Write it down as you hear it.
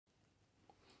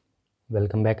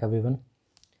Welcome back everyone.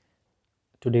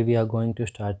 Today we are going to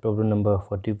start problem number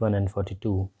 41 and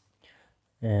 42,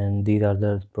 and these are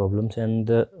the problems, and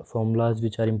the formulas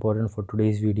which are important for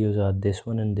today's videos are this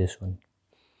one and this one.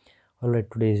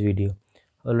 Alright, today's video.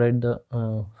 Alright, the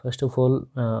first of all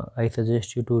I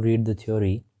suggest you to read the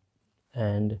theory,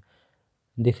 and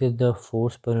this is the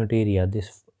force per unit area.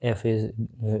 This F is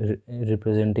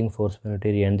representing force per unit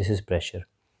area, and this is pressure.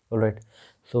 Alright,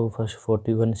 so first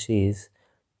 41 says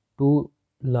two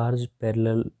large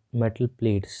metal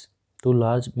plates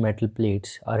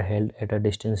are held at a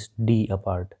distance d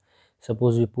apart.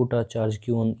 Suppose we put a charge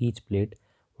q on each plate.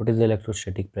 What is the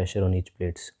electrostatic pressure on each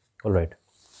plates? Alright,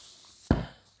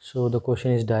 so the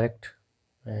question is direct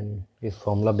and is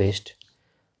formula based.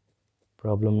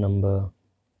 Problem number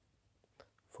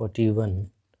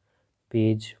 41,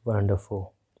 page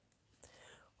 104.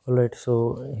 Alright,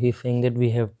 so he's saying that we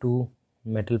have two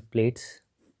metal plates.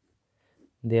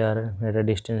 They are at a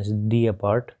distance d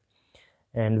apart,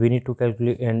 and we need to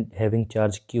calculate, and having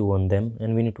charge q on them,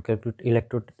 and we need to calculate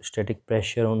electrostatic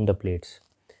pressure on the plates.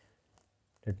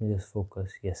 Let me just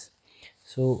focus. Yes,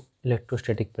 so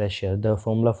electrostatic pressure, the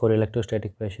formula for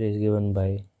electrostatic pressure is given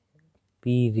by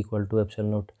P is equal to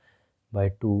epsilon naught by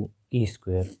 2 E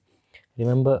square.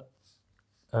 Remember,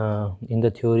 in the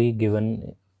theory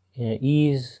given,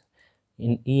 E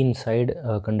inside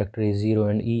a conductor is 0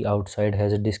 and E outside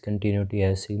has a discontinuity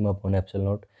as sigma upon epsilon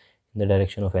naught in the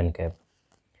direction of n cap.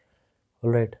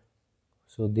 Alright,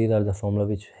 so these are the formula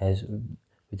which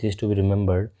is to be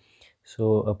remembered.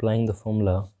 So applying the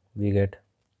formula, we get,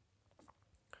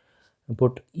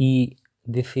 put E,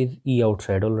 this is E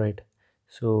outside. Alright,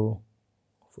 so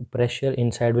pressure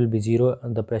inside will be 0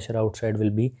 and the pressure outside will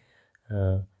be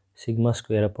sigma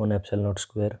square upon epsilon naught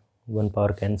square, 1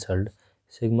 power cancelled,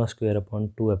 sigma square upon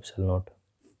 2 epsilon naught.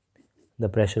 The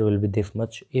pressure will be this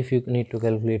much. If you need to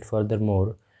calculate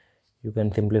furthermore, you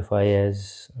can simplify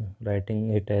as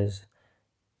writing it as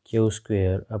q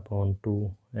square upon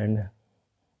 2 and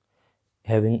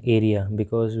having area,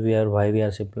 because we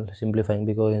are simplifying,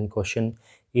 because in question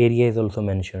area is also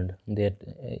mentioned, that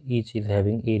each is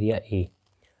having area A.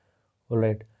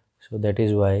 Alright, so that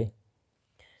is why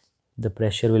the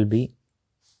pressure will be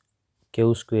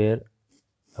q square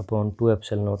upon 2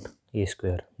 epsilon naught A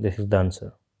square. This is the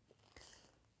answer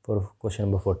for question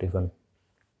number 41.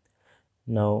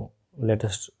 Now let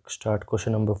us start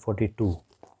question number 42.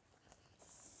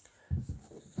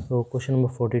 So question number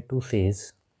 42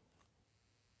 says,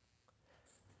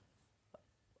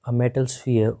 a metal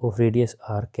sphere of radius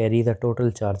r carries a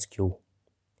total charge q.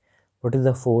 What is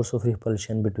the force of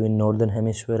repulsion between northern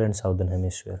hemisphere and southern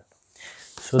hemisphere?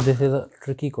 So this is a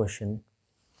tricky question.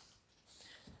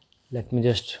 Let me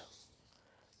just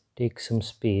take some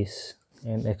space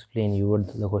and explain you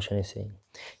what the question is saying.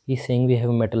 He's saying we have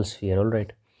a metal sphere.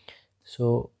 Alright,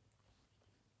 so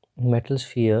metal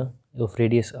sphere of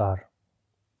radius r,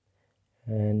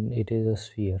 and it is a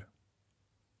sphere.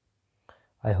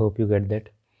 I hope you get that.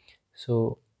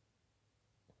 So,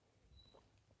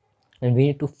 and we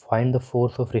need to find the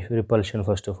force of repulsion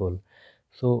first of all.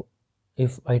 So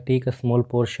if I take a small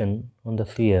portion on the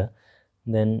sphere,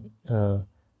 then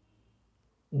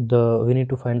we need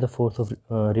to find the force of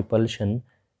repulsion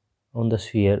on the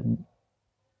sphere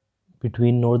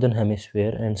between northern hemisphere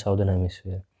and southern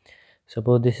hemisphere.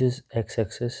 Suppose this is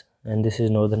x-axis and this is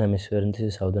northern hemisphere and this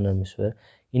is southern hemisphere.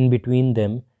 In between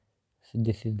them,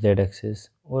 this is z-axis,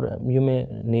 or you may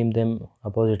name them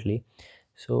oppositely.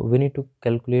 So we need to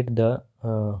calculate the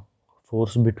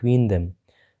force between them.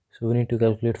 So we need to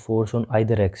calculate force on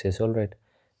either axis. Alright,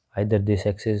 either this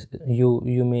axis,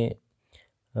 you may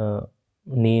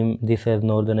name this as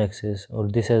northern axis, or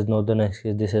this as northern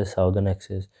axis, this as southern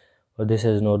axis, or this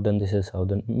as northern, this is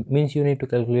southern. Means you need to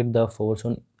calculate the force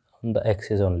on the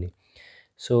axis only.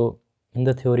 So in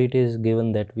the theory it is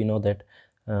given that we know that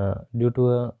due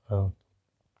to a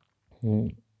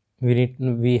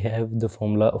we have the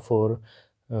formula for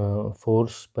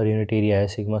force per unit area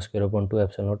as sigma square upon 2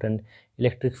 epsilon naught, and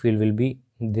electric field will be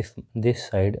this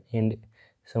side and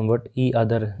somewhat E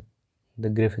other. The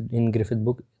Griffith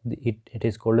book it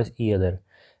is called as E other,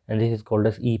 and this is called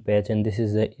as E patch, and this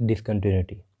is the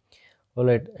discontinuity.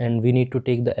 Alright, and we need to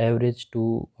take the average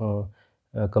to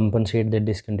compensate the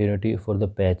discontinuity for the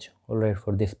patch. Alright,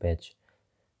 for this patch.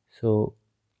 So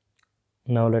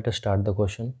now let us start the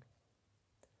question.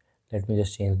 Let me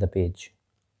just change the page.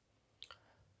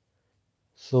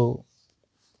 So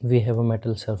we have a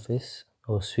metal surface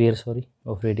or sphere, sorry,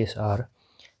 of radius r,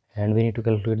 and we need to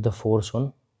calculate the force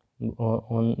on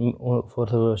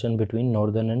force of repulsion between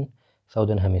northern and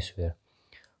southern hemisphere.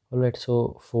 Alright,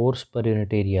 so force per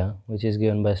unit area, which is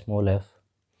given by small f,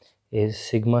 is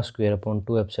sigma square upon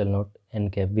 2 epsilon naught n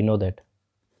cap. We know that.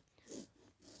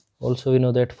 Also we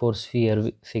know that for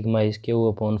sphere sigma is q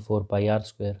upon 4 pi r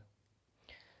square.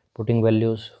 Putting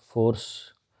values,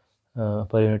 force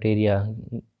per unit area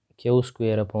q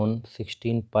square upon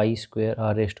 16 pi square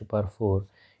r raised to power 4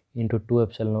 into 2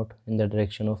 epsilon naught in the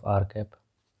direction of r cap.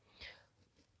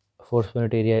 Force per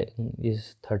unit area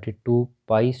is 32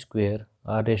 pi square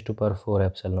r raised to power 4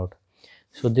 epsilon naught.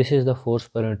 So this is the force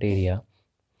per unit area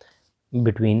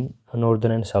between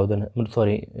northern and southern,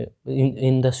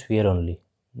 in the sphere only.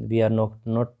 We are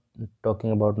not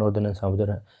talking about northern and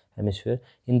southern hemisphere.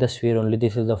 In the sphere only,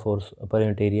 this is the force per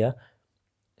unit area.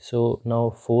 So now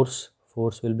force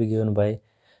will be given by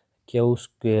q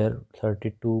square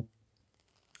 32,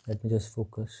 let me just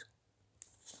focus,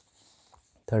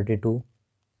 32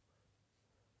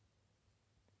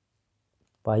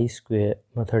 pi square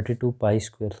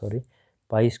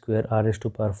pi square r raised to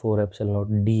power 4 epsilon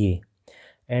naught dA.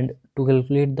 And to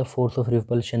calculate the force of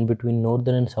repulsion between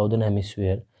northern and southern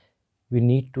hemisphere, we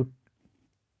need to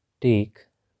take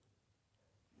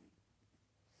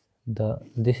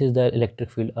this is the electric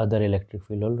field, other electric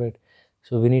field, all right.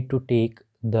 So we need to take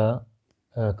the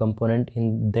component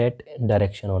in that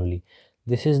direction only.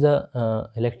 This is the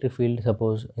electric field,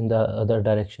 suppose in the other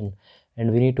direction,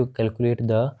 and we need to calculate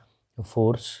the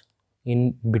force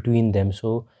in between them.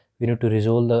 So we need to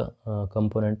resolve the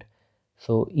component.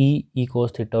 So E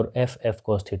cos theta or F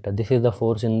cos theta, this is the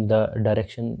force in the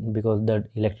direction, because the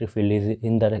electric field is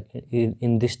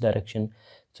in this direction.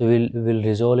 So we'll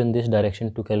resolve in this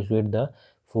direction to calculate the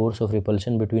force of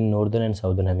repulsion between northern and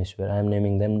southern hemisphere. I am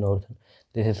naming them northern,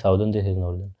 this is southern, this is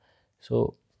northern.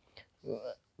 So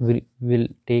we will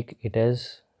take it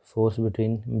as force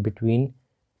between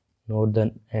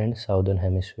northern and southern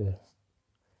hemisphere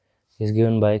is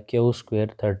given by q square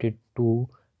 32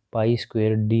 pi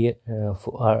square d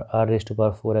r raised to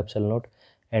power 4 epsilon naught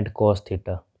and cos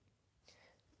theta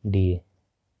dA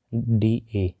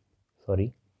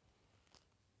sorry.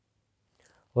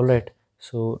 All right,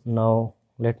 so now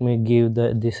let me give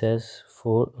this as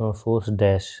force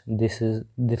dash. This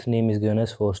name is given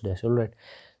as force dash. All right,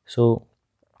 so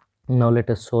now let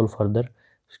us solve further.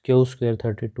 Q square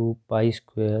 32 pi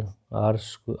square r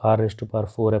raised to power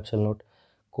 4 epsilon naught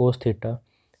cos theta,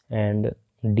 and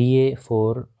dA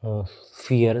for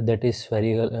sphere, that is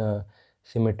spherical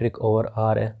symmetric over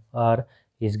r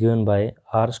is given by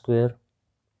r square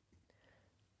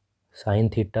sin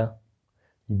theta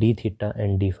d theta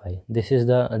and d phi. This is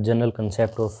the general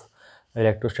concept of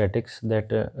electrostatics,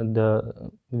 that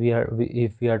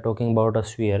if we are talking about a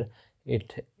sphere,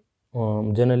 it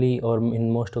generally, or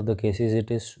in most of the cases,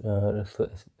 it is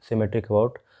symmetric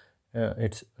about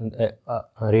its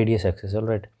radius axis. All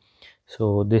right,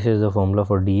 so this is the formula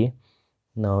for dA.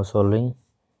 Now solving,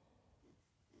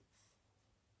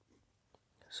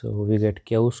 so we get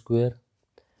q square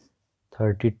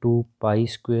 32 pi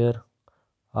square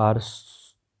r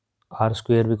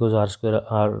square, because r square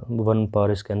one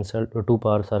power is cancelled, or two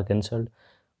powers are cancelled,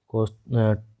 cos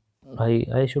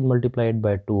I should multiply it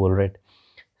by 2. all right,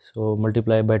 so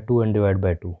multiply by 2 and divide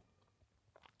by 2,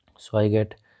 so I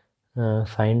get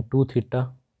sin 2 theta,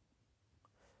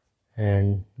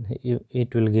 and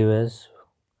it will give as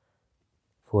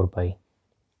 4 pi,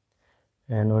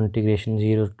 and on integration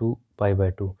 0 to pi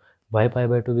by 2. Why pi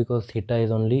by 2? Because theta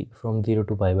is only from 0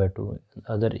 to pi by 2.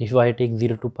 If I take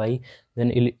 0 to pi,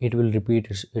 then it will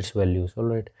repeat its values. All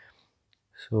right,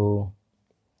 so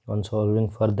on solving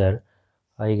further,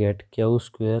 I get q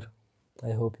square,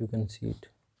 I hope you can see it,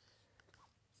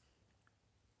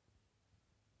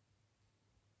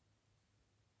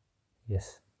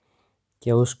 yes,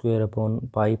 q square upon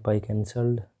pi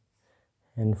cancelled,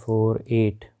 and 4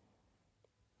 8,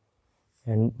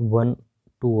 and 1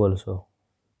 2 also.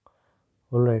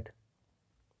 All right,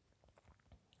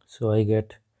 so I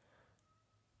get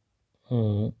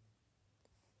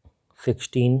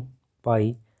 16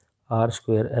 pi r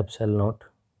square epsilon naught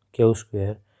q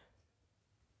square,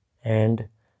 and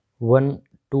 1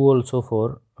 2 also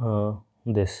for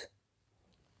this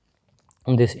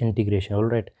integration. All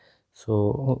right,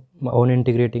 so on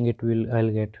integrating it, I'll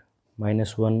get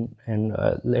 -1, and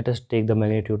let us take the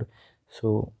magnitude.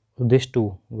 So this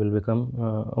 2 will become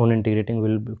on integrating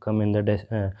will become in the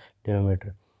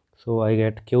denominator. So I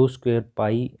get q square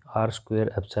pi r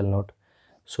square epsilon naught.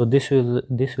 So this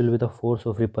will be the force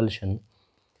of repulsion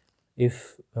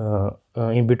if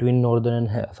in between northern and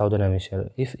southern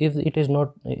hemisphere. If it is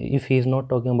not, if he is not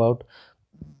talking about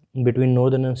between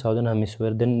northern and southern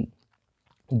hemisphere, then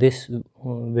this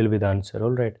will be the answer.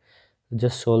 All right,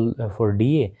 just solve for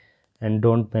dA and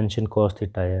don't mention cos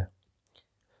theta here.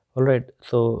 All right,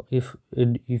 so if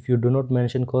you do not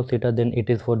mention cos theta, then it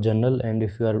is for general, and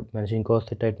if you are mentioning cos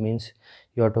theta, it means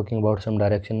you are talking about some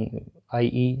direction,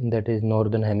 i.e. that is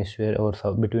northern hemisphere or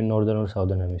between northern or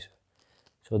southern hemisphere.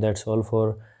 So that's all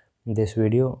for this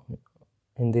video.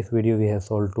 In this video we have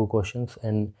solved two questions,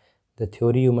 and the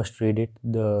theory you must read it.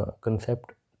 The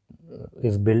concept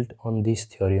is built on this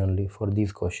theory only for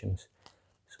these questions.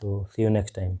 So see you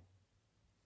next time.